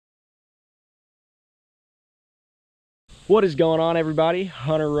What is going on, everybody?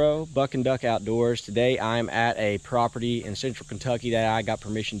 Hunter Rowe, Buck and Duck Outdoors. Today I'm at a property in central Kentucky that I got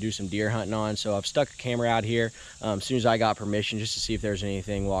permission to do some deer hunting on. So I've stuck a camera out here as soon as I got permission, just to see if there's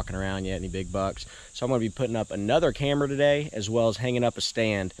anything walking around yet, any big bucks. So I'm going to be putting up another camera today, as well as hanging up a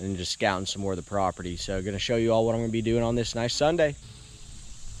stand and just scouting some more of the property. So I'm going to show you all what I'm going to be doing on this nice Sunday.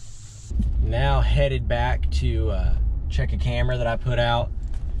 Now headed back to check a camera that I put out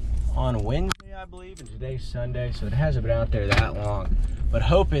on Wednesday, I believe, and today's Sunday, so it hasn't been out there that long, but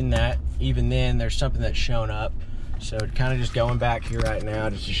hoping that even then there's something that's shown up. So kind of just going back here right now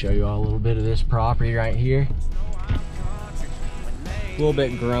just to show you all a little bit of this property right here. A little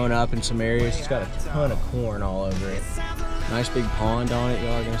bit grown up in some areas. It's got a ton of corn all over it. Nice big pond on it,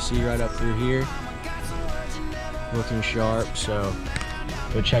 y'all are gonna see right up through here. Looking sharp. So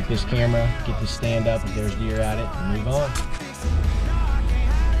go check this camera, get this stand up if there's deer at it, and move on.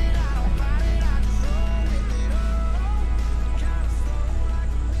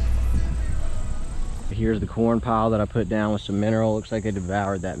 Here's the corn pile that I put down with some mineral. Looks like they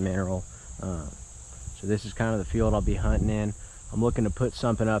devoured that mineral. So this is kind of the field I'll be hunting in. I'm looking to put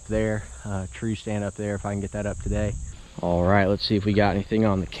something up there, tree stand up there, if I can get that up today. All right, let's see if we got anything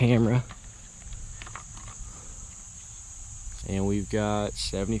on the camera. And we've got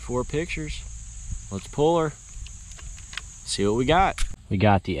 74 pictures. Let's pull her, see what we got. We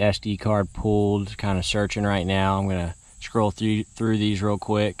got the SD card pulled, kind of searching right now. I'm gonna scroll through these real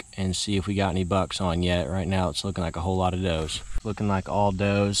quick and see if we got any bucks on yet. Right now it's looking like a whole lot of does. Looking like all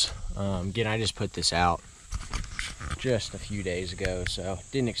does. Again, I just put this out just a few days ago, so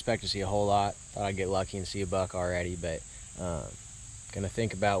didn't expect to see a whole lot. Thought I'd get lucky and see a buck already, but gonna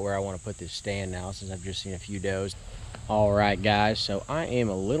think about where I want to put this stand now since I've just seen a few does. All right, guys, so I am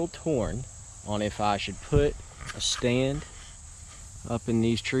a little torn on if I should put a stand up in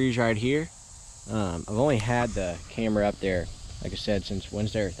these trees right here. I've only had the camera up there, like I said, since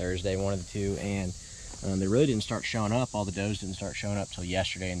Wednesday or Thursday, one of the two, and they really didn't start showing up. All the does didn't start showing up till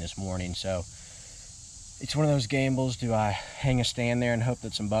yesterday and this morning. So it's one of those gambles. Do I hang a stand there and hope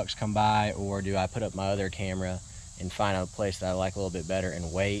that some bucks come by, or do I put up my other camera and find a place that I like a little bit better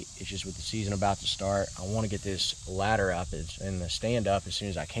and wait? It's just with the season about to start, I want to get this ladder up and the stand up as soon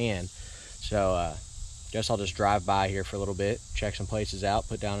as I can. So guess I'll just drive by here for a little bit, check some places out,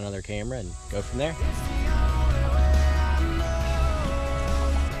 put down another camera, and go from there.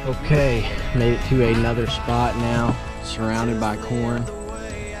 Okay, made it to another spot now, surrounded by corn,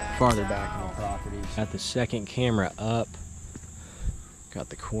 farther back in the property. Got the second camera up, got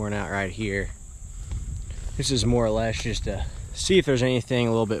the corn out right here. This is more or less just to see if there's anything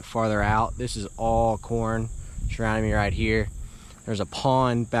a little bit farther out. This is all corn surrounding me right here. There's a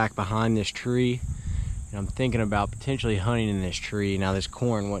pond back behind this tree, and I'm thinking about potentially hunting in this tree. Now this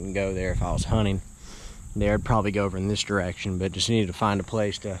corn wouldn't go there if I was hunting there. I'd probably go over in this direction, but just needed to find a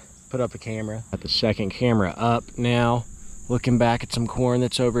place to put up a camera. Got the second camera up now, looking back at some corn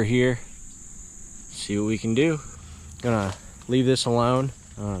that's over here. See what we can do. Gonna leave this alone.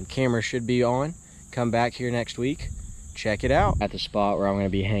 Camera should be on. Come back here next week, check it out. At the spot where I'm gonna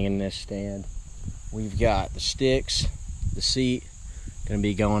be hanging this stand, we've got the sticks, the seat, gonna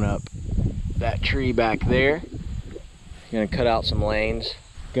be going up that tree back there. Gonna cut out some lanes.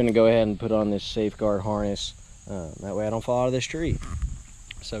 Gonna go ahead and put on this safeguard harness. That way I don't fall out of this tree.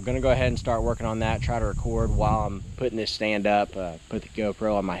 So gonna go ahead and start working on that, try to record while I'm putting this stand up, put the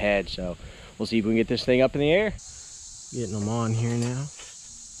GoPro on my head. So we'll see if we can get this thing up in the air. Getting them on here now.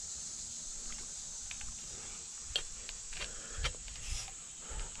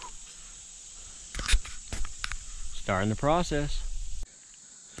 Starting the process.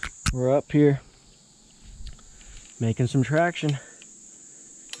 We're up here making some traction.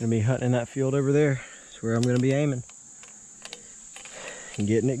 Gonna be hunting in that field over there. That's where I'm gonna be aiming and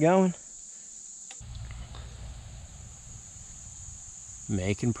getting it going.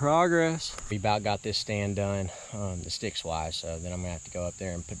 Making progress. We about got this stand done, the sticks wise, so then I'm gonna have to go up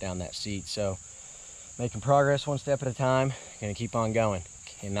there and put down that seat. So making progress one step at a time. Gonna keep on going.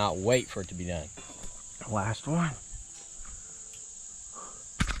 Cannot wait for it to be done. Last one.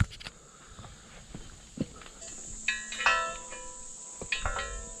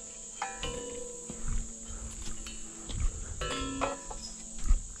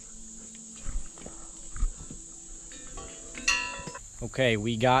 Okay,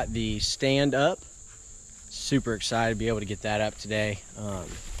 we got the stand up. Super excited to be able to get that up today. I'm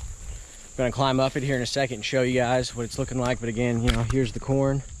gonna climb up it here in a second and show you guys what it's looking like. But again, you know, here's the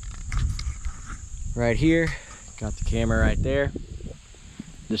corn right here. Got the camera right there.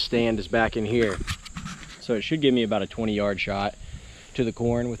 The stand is back in here. So it should give me about a 20-yard shot to the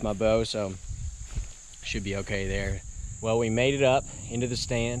corn with my bow, so should be okay there. Well, we made it up into the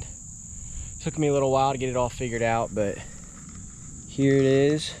stand. Took me a little while to get it all figured out, but here it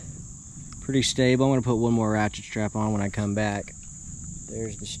is. Pretty stable. I'm gonna put one more ratchet strap on when I come back.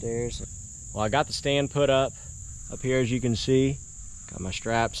 There's the stairs. Well, I got the stand put up here, as you can see. Got my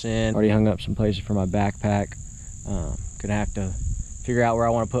straps in. Already hung up some places for my backpack. Gonna have to figure out where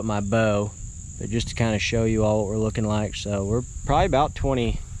I want to put my bow, but just to kind of show you all what we're looking like. So we're probably about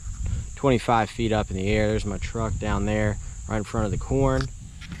 25 feet up in the air. There's my truck down there right in front of the corn.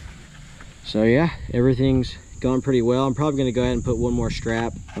 So yeah, everything's going pretty well. I'm probably gonna go ahead and put one more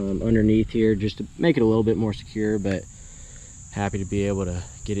strap underneath here just to make it a little bit more secure, but happy to be able to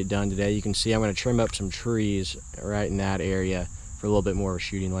get it done today. You can see I'm gonna trim up some trees right in that area for a little bit more of a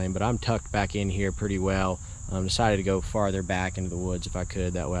shooting lane, but I'm tucked back in here pretty well. Decided to go farther back into the woods if I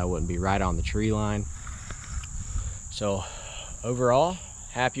could, that way I wouldn't be right on the tree line. So overall,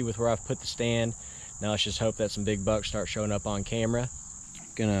 happy with where I've put the stand. Now let's just hope that some big bucks start showing up on camera.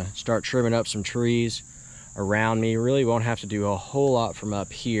 Gonna start trimming up some trees around me. Really won't have to do a whole lot from up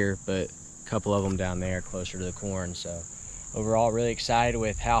here, but a couple of them down there closer to the corn. So overall, really excited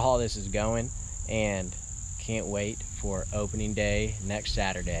with how all this is going, and can't wait for opening day next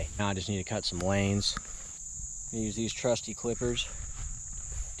Saturday. Now I just need to cut some lanes. I'm gonna use these trusty clippers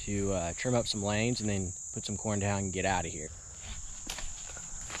to trim up some lanes and then put some corn down and get out of here.